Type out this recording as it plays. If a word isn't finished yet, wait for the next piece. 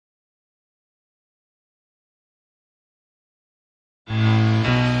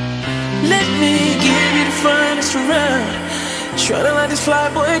finest around. Tryna let this fly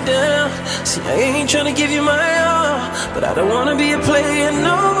boy down. See, I ain't tryna give you my all, but I don't wanna be a player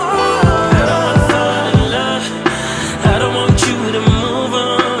no more. I don't wanna fall in love, I don't want you to move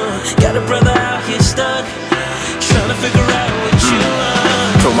on. Got a brother out here stuck, tryna figure out what you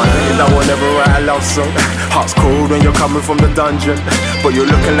want. Told my niggas I will never write a love song. Heart's cold when you're coming from the dungeon, but you're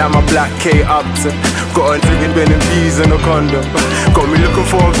looking like my black Kate Upton. Got a nigga bending bees in a condom. Got me looking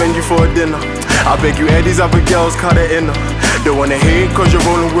for a venue for a dinner. I beg you, these other girls cut it in her. Don't wanna hate cause you're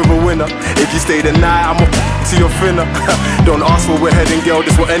rolling with a winner. If you stay the night, I'ma to your finna. Don't ask for we're heading, girl,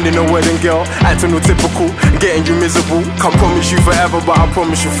 this will end in a wedding, girl. Acting no typical, getting you miserable. Can't promise you forever, but I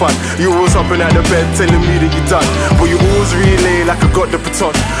promise you fun. You always hopping at the bed, telling me that you done, but you always relay like I got the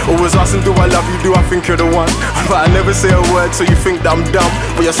baton. Always asking, do I love you, do I think you're the one? But I never say a word, so you think that I'm dumb.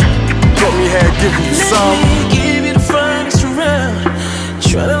 But you got me here, giving you some. Let me give you the finest around.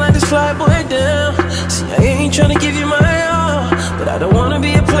 Tryna let this fly boy down. See, I ain't tryna give you my all, but I don't wanna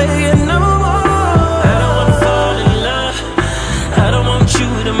be a player no more. I don't wanna fall in love, I don't want you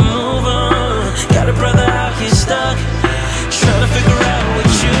to move on. Got a brother out here stuck, tryna figure out what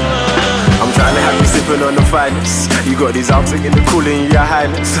you want. I'm trying to have you sipping on the finest. You got these out taking the cooling, your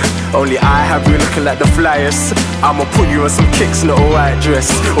highness. Only I have you looking like the flyers. I'ma put you on some kicks, not a white dress.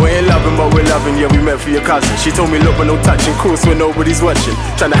 We ain't loving, but we're loving, yeah, we meant for your cousin. She told me look, but no touching, course when nobody's watching.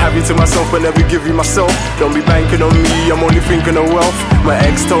 Trying to have you to myself, but never give you myself. Don't be banking on me, I'm only thinking of wealth. My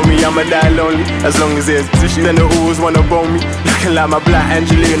ex told me I'ma die lonely. As long as there's position, then they always wanna bone me. Looking like my black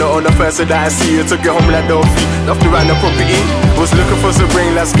Angelina on the first day that I see you. Took you home like Dolphy, left around the property. Was looking for some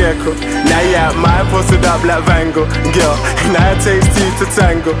brain like Scarecrow. Now you at mine, posted up like Van Gogh. Girl, now it takes two to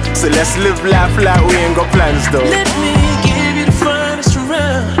tango. So let's live life like we ain't got plans though. Let me give you the finest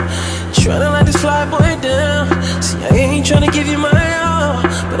around. Tryna let this fly boy down. See, I ain't tryna give you my all,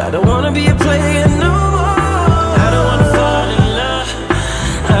 but I don't wanna be a player no more. I don't wanna fall in love,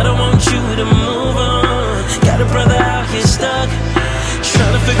 I don't want you to move on. Got a brother out here stuck,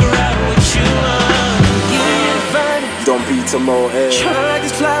 tryna figure out what you want. Give you the finest. Don't be tomorrow, hey. Tryna let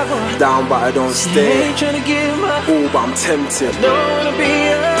this fly boy down, but I don't See, I stay. ain't tryna give my Oh, but I'm tempted. don't wanna be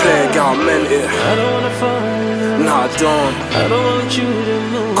a Play a girl, meant it. I don't wanna fall in love, Nah, I don't. I don't want you to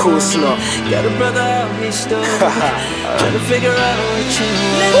move Course on. not. Got a brother out here stuck, trying to figure out what you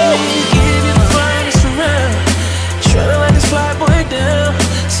want. Let me give you the finest around. Tryna let this fly boy down.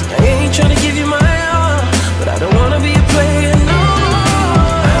 See, I ain't tryna give you my all, but I don't wanna be a player